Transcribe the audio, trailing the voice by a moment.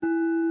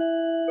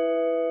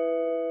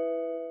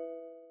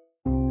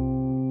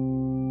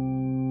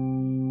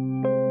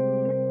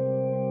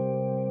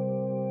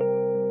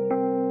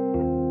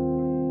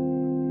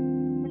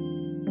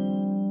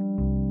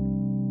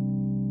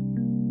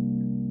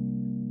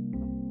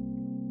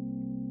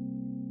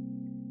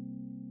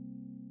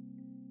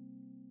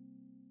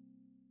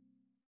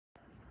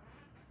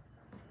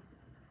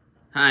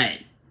Hi,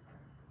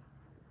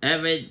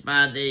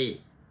 everybody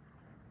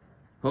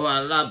who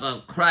are love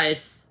of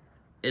Christ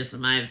is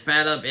my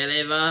fellow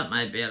believer,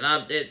 my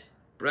beloved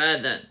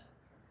brethren.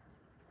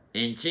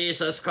 In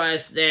Jesus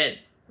Christ's name,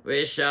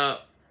 we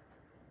shall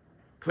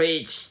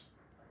preach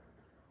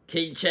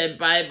King James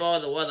Bible,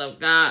 the Word of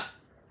God,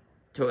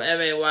 to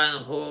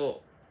everyone who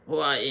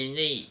are in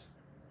need.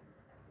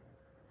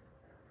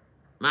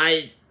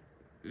 My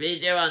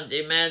video on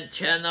demand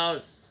channel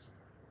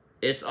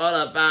is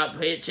all about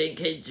preaching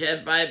King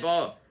James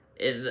Bible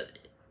in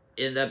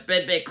the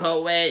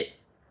biblical way,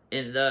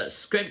 in the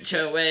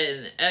scripture way,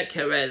 and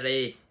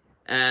accurately,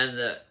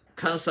 and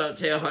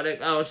consulting Holy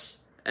Ghost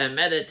and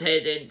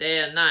meditating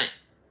day and night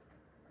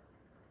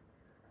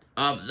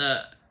of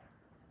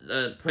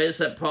the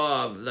principle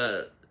of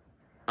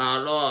our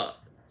Lord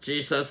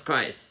Jesus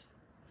Christ.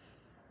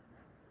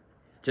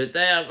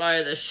 Today I'm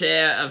going to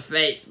share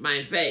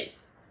my faith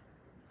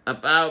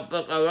about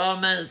Book of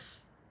Romans,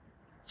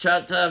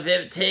 chapter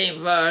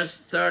 15, verse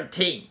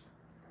 13.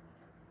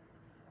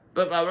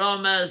 Book of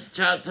Romans,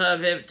 chapter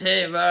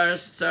 15,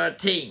 verse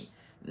 13.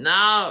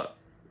 Now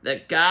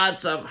the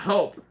gods of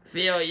hope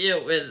fill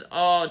you with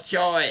all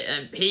joy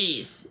and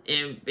peace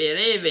in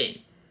believing,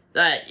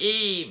 that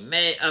ye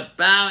may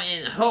abound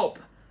in hope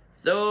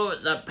through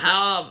the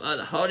power of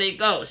the Holy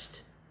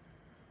Ghost.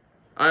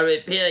 I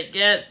repeat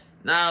again.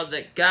 Now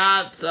the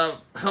gods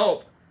of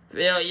hope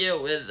fill you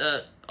with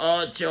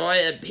all joy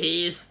and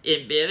peace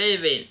in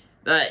believing,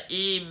 that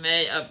ye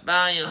may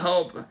abound in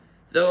hope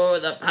through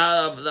the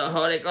power of the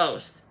Holy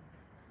Ghost.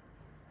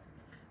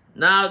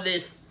 Now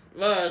this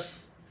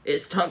verse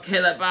is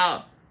talking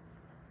about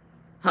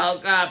how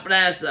God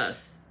bless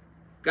us.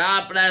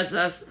 God bless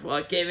us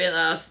for giving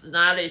us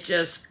knowledge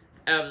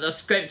of the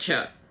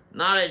Scripture,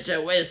 knowledge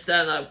and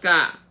wisdom of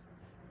God.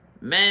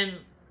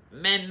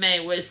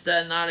 Man-made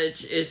wisdom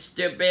knowledge is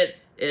stupid,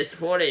 is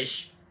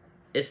foolish.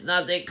 It's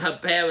nothing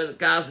compared with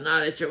God's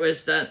knowledge and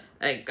wisdom.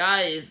 And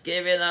God is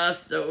giving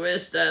us the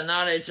wisdom and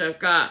knowledge of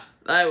God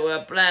that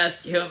will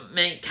bless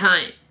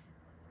mankind.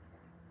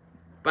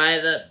 By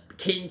the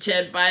King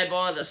James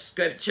Bible, the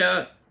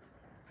Scripture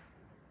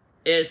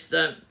is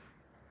the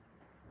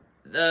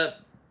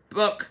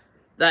book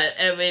that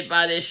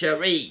everybody should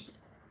read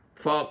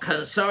for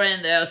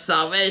concerning their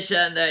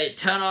salvation, their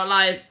eternal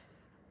life,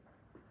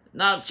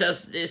 not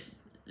just this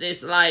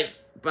life,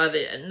 but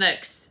the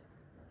next.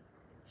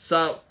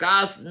 So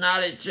God's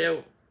knowledge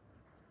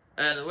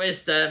and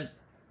wisdom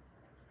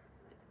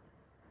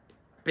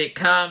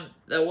become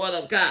the Word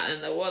of God,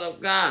 and the Word of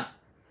God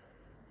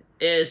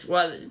is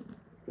what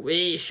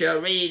we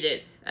should read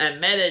it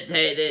and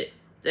meditate it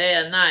day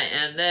and night,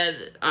 and then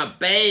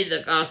obey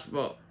the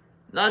gospel.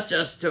 Not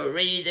just to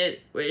read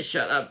it, we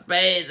should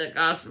obey the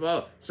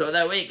gospel so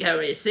that we can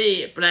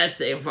receive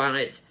blessing from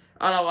it.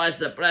 Otherwise,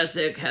 the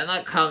blessing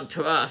cannot come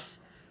to us.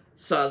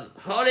 So,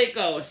 Holy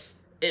Ghost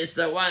is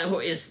the one who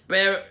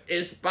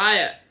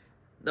inspired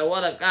the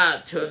Word of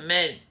God to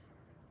men,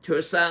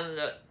 to some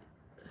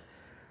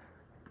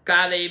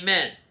godly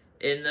men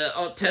in the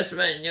Old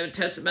Testament and New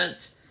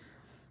Testament.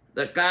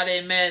 The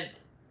godly men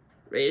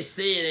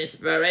receive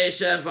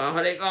inspiration from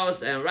Holy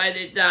Ghost and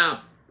written down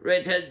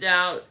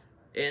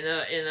in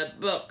a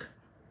book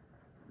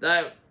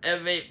that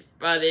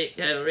everybody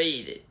can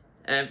read it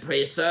and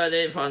preserve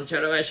it from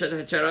generation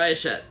to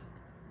generation.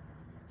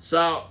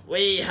 So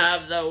we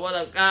have the Word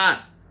of God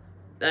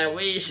that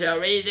we shall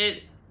read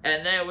it,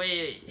 and then we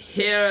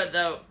hear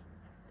the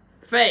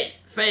faith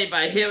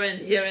by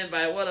hearing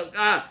by the Word of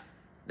God.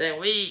 Then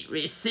we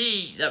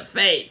receive the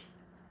faith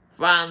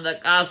from the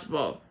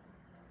gospel,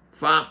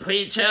 from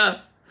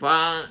preacher,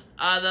 from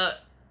other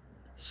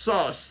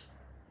source,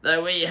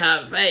 that we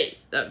have faith.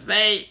 The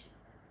faith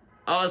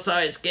also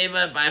is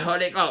given by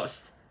Holy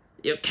Ghost.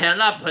 You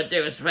cannot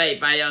produce faith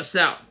by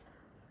yourself.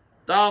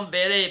 Don't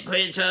believe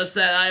preachers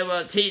said, I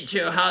will teach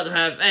you how to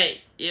have faith.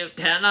 You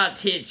cannot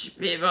teach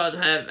people to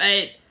have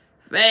faith.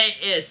 Faith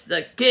is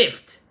the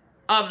gift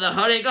of the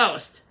Holy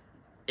Ghost.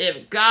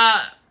 If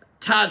God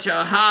touch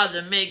your heart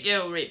and make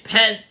you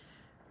repent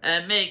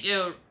and make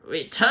you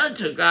return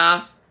to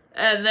God,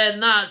 and then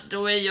not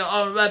doing your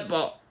own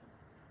rebel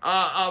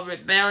or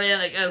rebellion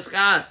against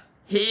God,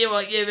 He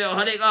will give you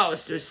Holy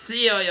Ghost to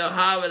seal your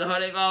heart with the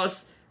Holy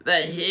Ghost.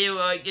 Then He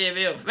will give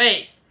you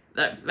faith.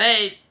 The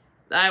faith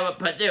that will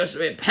produce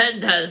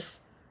repentance,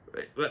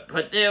 will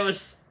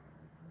produce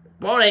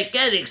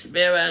born-again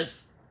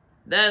experience.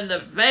 Then the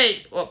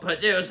faith will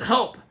produce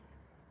hope.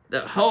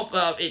 The hope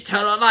of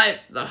eternal life,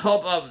 the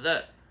hope of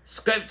the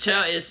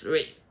Scripture is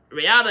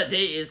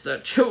reality, is the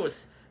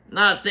truth.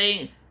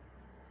 Nothing,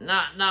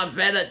 not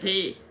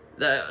vanity.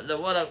 The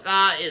Word of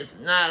God is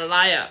not a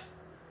liar.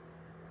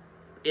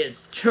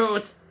 It's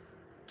truth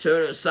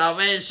to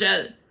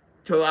salvation,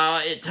 to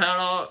our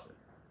eternal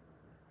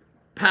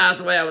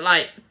pathway of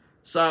life.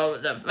 So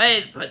the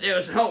faith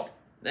produces hope.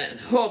 Then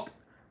hope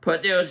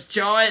produces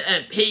joy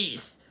and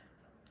peace.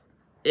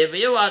 If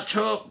you are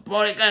true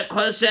born-again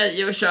Christian,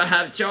 you shall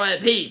have joy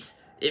and peace.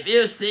 If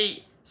you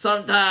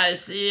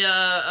sometimes see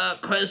a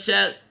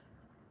Christian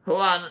who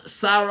are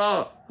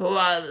sorrow, who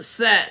are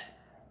sad,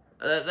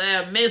 they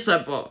are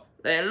miserable,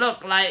 they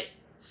look like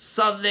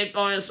something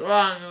goes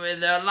wrong with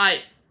their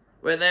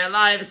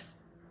lives,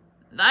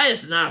 that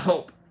is not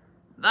hope.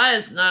 That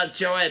is not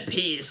joy and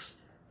peace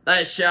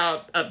that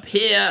shall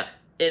appear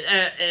in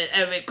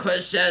every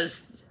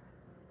Christian's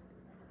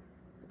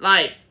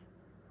life.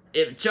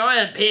 If joy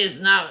and peace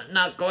is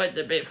not going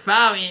to be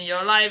found in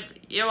your life,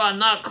 you are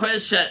not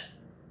Christian.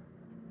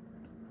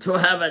 To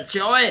have a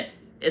joy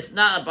is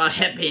not about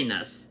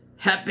happiness.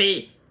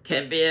 Happy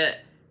can be a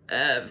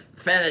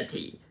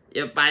vanity.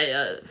 You buy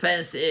a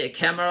fancy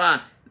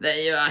camera,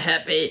 then you are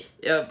happy.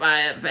 You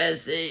buy a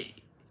fancy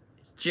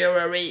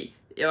jewelry,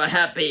 you are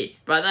happy.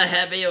 But that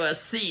happy will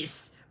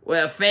cease,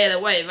 will fade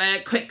away very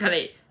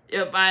quickly.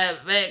 You buy a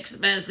very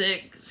expensive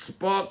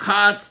sport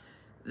car,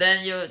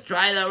 then you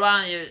drive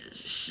around, you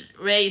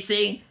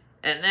racing,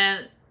 and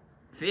then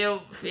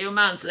few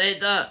months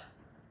later,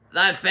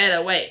 that fade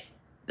away.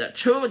 The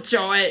true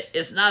joy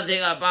is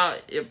nothing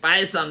about you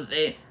buy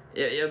something,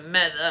 you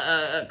met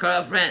a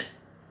girlfriend.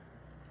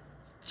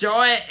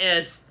 Joy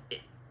is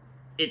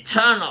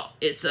eternal.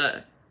 It's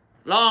a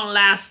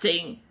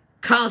long-lasting,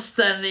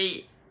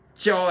 constantly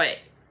joy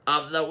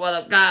of the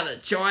Word of God, the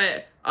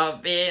joy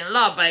of being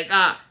loved by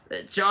God,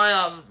 the joy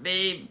of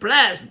being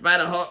blessed by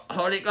the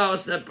Holy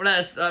Ghost, the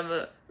blessed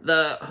of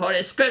the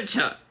Holy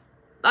Scripture.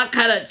 That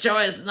kind of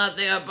joy is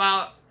nothing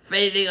about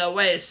fading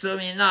away soon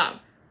enough.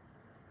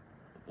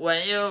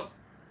 When you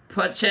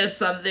purchase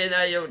something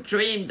that you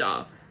dreamed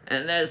of,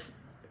 and then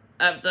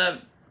after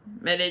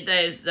many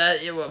days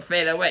that it will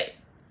fade away.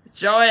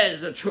 Joy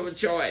is the true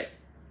joy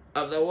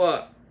of the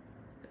world.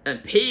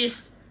 And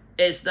peace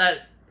is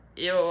that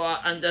you are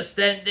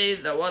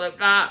understanding the Word of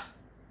God,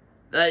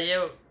 that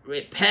you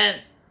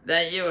repent,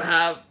 that you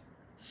have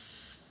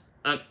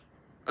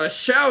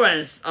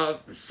assurance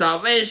of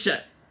salvation.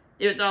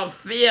 You don't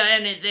fear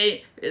anything,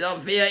 you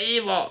don't fear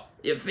evil,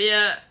 you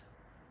fear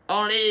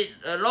only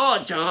the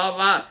Lord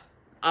Jehovah,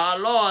 our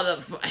Lord,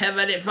 the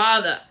Heavenly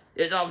Father.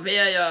 You don't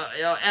fear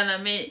your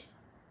enemy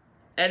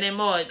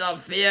anymore. You don't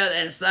fear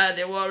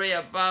anxiety, worry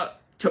about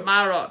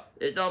tomorrow.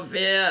 You don't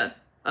fear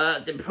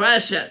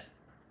depression.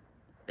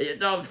 You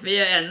don't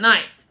fear at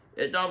night.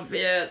 You don't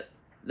fear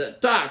the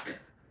dark.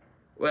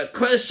 Where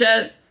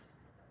Christians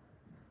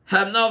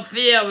have no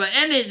fear of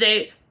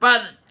anything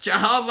but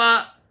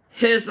Jehovah,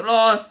 his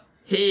Lord.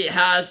 He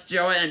has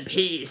joy and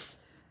peace.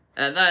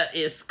 And that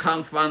is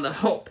come from the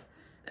hope.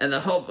 And the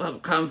hope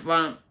have come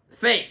from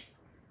faith.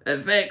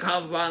 And faith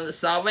comes from the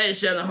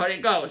salvation of the Holy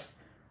Ghost.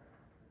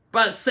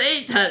 But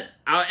Satan,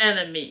 our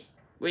enemy,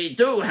 we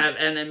do have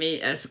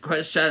enemy as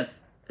Christians.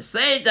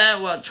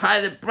 Satan will try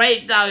to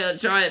break down your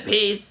joy and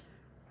peace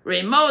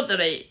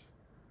remotely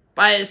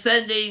by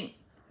sending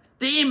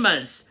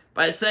demons,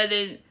 by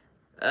sending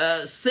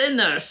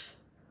sinners,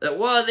 the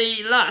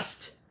worldly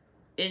lust,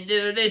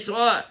 into this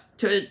world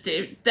to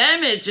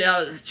damage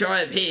your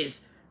joy and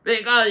peace.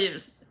 Because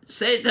if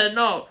Satan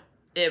knows,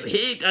 if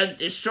he can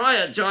destroy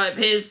your joy and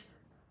peace,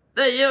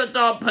 then you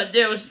don't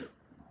produce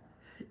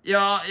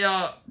your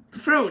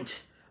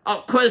fruit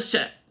of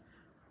Christian.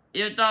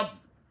 You don't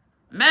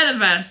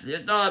manifest, you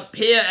don't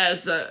appear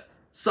as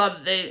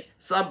somebody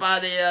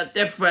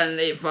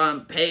differently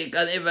from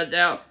pagan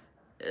infidel,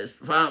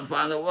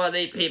 from the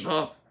worldly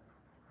people.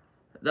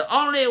 The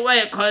only way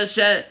a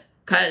Christian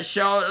can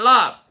show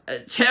love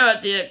and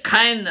charity and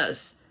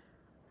kindness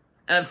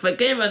and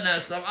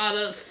forgiveness of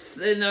other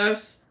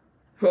sinners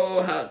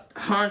who have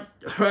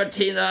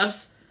hurting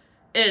us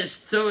is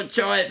through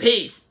joy and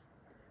peace.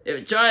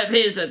 If joy and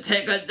peace are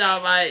taken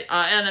down by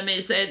our enemy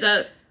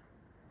Satan,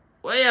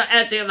 we are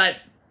acting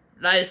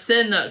like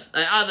sinners,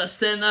 like other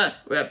sinners.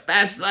 We are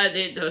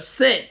backsliding to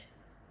sin.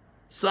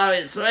 So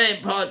it's very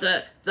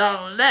important,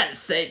 don't let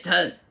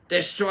Satan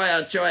destroy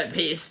our joy and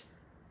peace.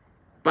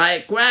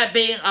 By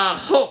grabbing our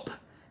hope,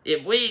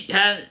 if we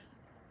can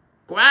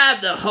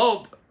grab the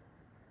hope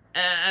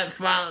and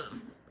from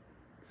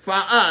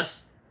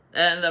us,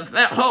 and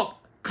the hope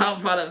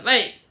comes from the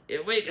faith.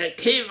 If we can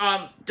keep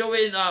on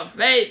doing our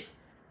faith,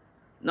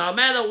 no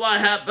matter what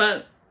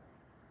happens,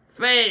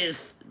 faith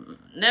is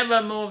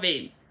never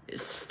moving,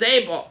 it's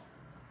stable,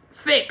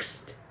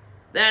 fixed.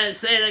 Then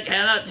Satan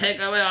cannot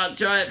take away our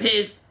joy and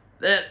peace.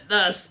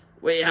 Thus,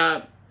 we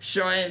have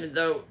shown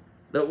the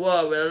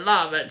world with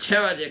love and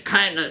charity and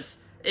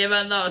kindness.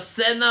 Even though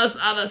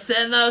other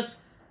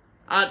sinners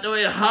are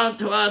doing harm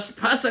to us,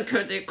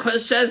 persecuting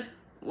Christians,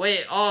 we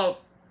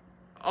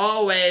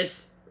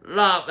always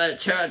love and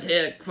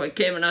charity,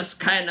 forgiveness,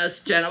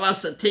 kindness,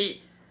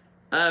 generosity,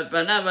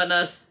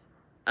 benevolence,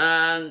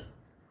 and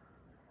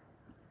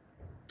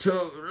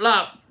to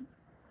love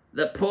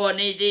the poor,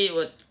 needy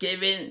with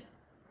giving,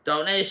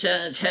 donation,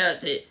 and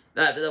charity,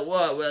 that the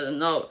world will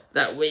know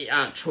that we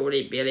are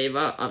truly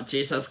believers of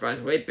Jesus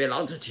Christ. We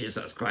belong to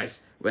Jesus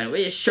Christ. When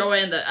we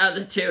showing the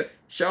attitude,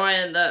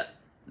 showing the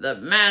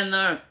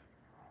manner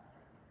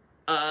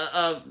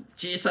of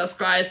Jesus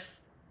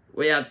Christ,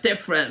 we are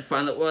different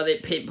from the worldly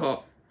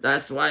people.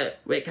 That's why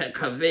we can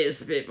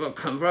convince people,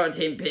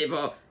 converting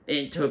people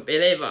into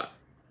believers.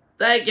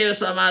 Thank you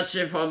so much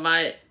for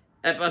my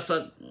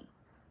episode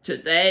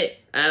today,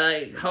 and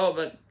I hope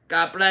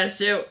God bless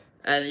you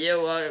and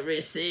you will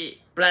receive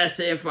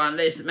blessing from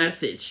this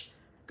message.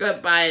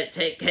 Goodbye,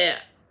 take care.